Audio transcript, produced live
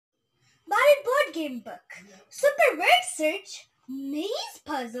game book, super word search, maze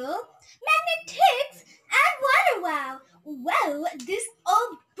puzzle, Magnetix, and water wow. Wow, these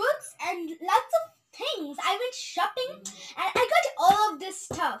all books and lots of things. I went shopping and I got all of this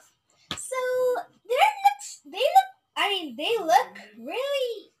stuff. So they look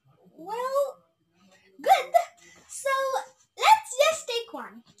really well good. So let's just take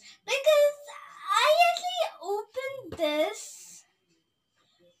one because I actually opened this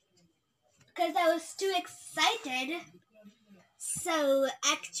because I was too excited. So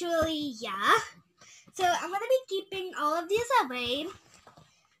actually, yeah. So I'm gonna be keeping all of these away.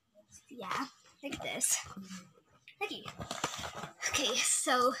 Yeah, like this. Okay.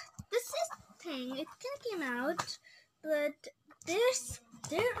 So this is the thing. It kind of came out, but there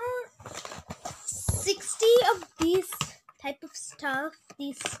are 60 of these type of stuff.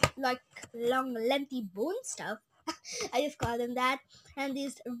 These like long, lengthy bone stuff. I just call them that. And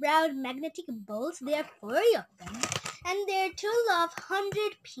these round magnetic balls. There are 40 of them, and they're total of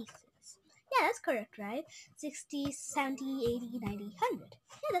 100 pieces. Yeah, that's correct, right? 60, 70, 80, 90, 100.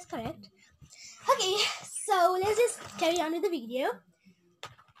 Yeah, that's correct. Okay, so let's just carry on with the video.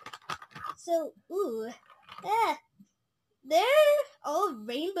 So, they're all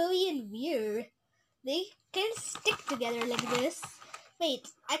rainbowy and weird. They can stick together like this. Wait,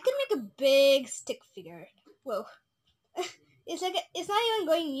 I can make a big stick figure. Whoa. It's not even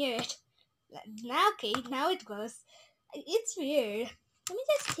going near it. Now it goes. It's weird. Let me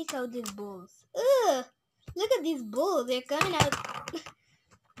just take out these balls. Ugh! Look at these balls. They're coming out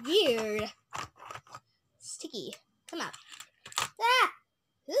weird. Sticky. Come out. Ah!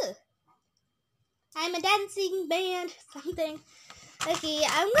 Ugh. I'm a dancing band. Something. Okay,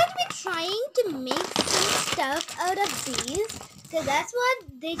 I'm going to be trying to make some stuff out of these. Because that's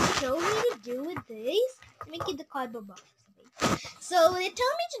what they told me to do with these. Let me get the cardboard box. So they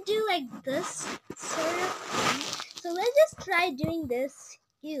told me to do like this sort of thing. So let's just try doing this.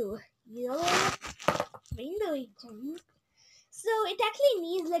 Yellow rainbowy thing. So it actually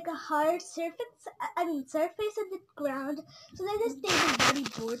needs like a hard surface of the ground. So let's just take the body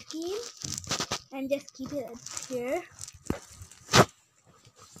board game and just keep it here.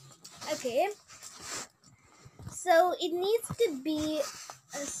 Okay. So it needs to be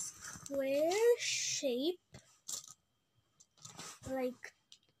a square shape like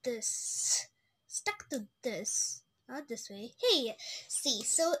this, stuck to this, not this way. Hey, see,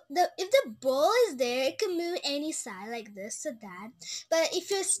 so if the ball is there, it can move any side like this or that. But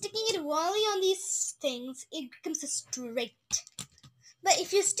if you're sticking it wrongly on these things, it becomes a straight. But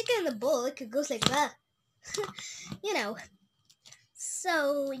if you stick it in the ball, it goes like that. You know.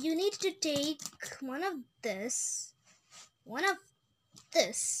 So you need to take one of this.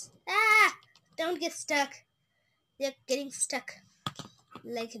 Ah! Don't get stuck. They're getting stuck.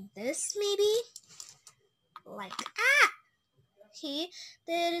 Like this, maybe? Like, okay,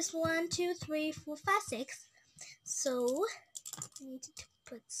 there is 1, 2, 3, 4, 5, 6. So, I need to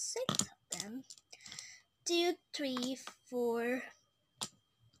put 6 of them. 2, 3, 4,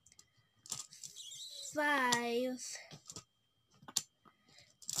 5,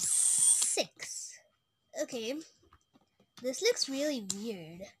 6. Okay, this looks really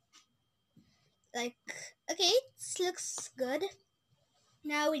weird. Like, okay, this looks good.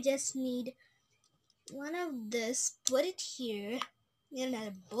 Now we just need one of this, put it here, get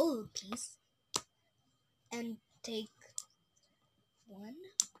another bowl piece, and take one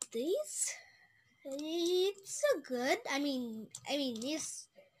of these. It's so good. I mean, this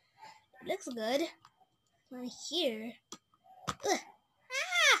looks good. One here. Ugh.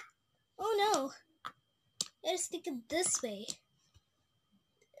 Ah! Oh no! Let's stick it this way.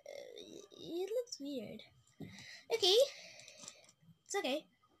 It looks weird. Okay, it's okay.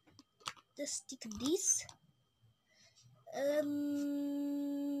 Just stick these.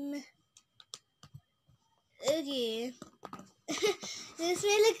 Okay. This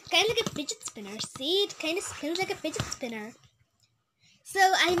way look kind of like a fidget spinner. See, it kind of spins like a fidget spinner. So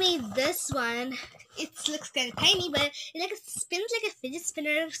I made this one. It looks kind of tiny, but it spins like a fidget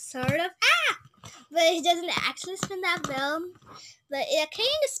spinner, sort of. But it doesn't actually spin that well. But it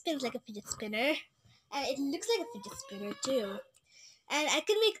kind of spins like a fidget spinner, and it looks like a fidget spinner too. And I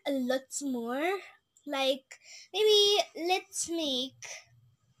can make a lot more. Like maybe let's make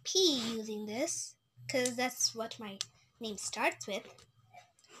P using this, because that's what my name starts with.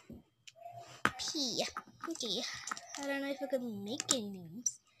 P. Okay. I don't know if I could make any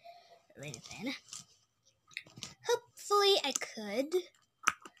names or anything. Hopefully I could.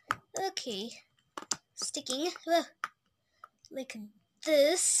 Okay. Sticking. Like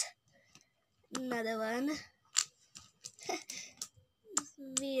this. Another one.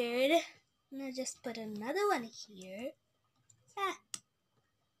 Weird. gonna just put another one here.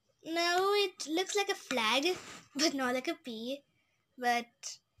 No, it looks like a flag, but not like a P. But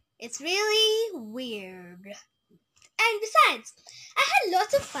it's really weird. And besides, I had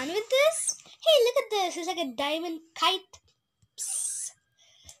lots of fun with this. Hey, look at this. It's like a diamond kite. Psst.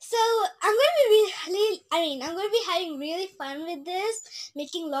 So I'm going to be having really fun with this,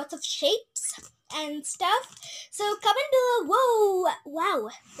 making lots of shapes and stuff. So comment below. Whoa, wow,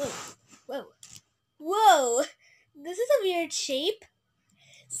 whoa. Whoa, this is a weird shape.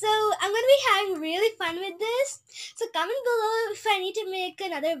 So I'm going to be having really fun with this. So comment below if I need to make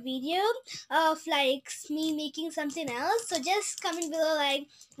another video of like me making something else. So just comment below like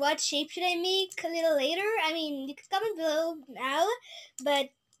what shape should I make a little later. I mean, you can comment below now, but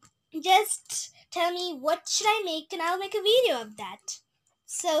just tell me what should I make and I'll make a video of that.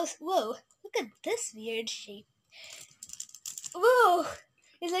 So, whoa, look at this weird shape. Whoa,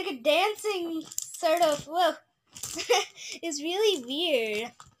 it's like a dancing sort of, whoa. It's really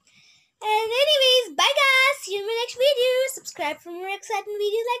weird. And anyways, bye guys. See you in my next video. Subscribe for more exciting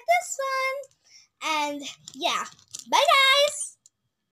videos like this one. And yeah.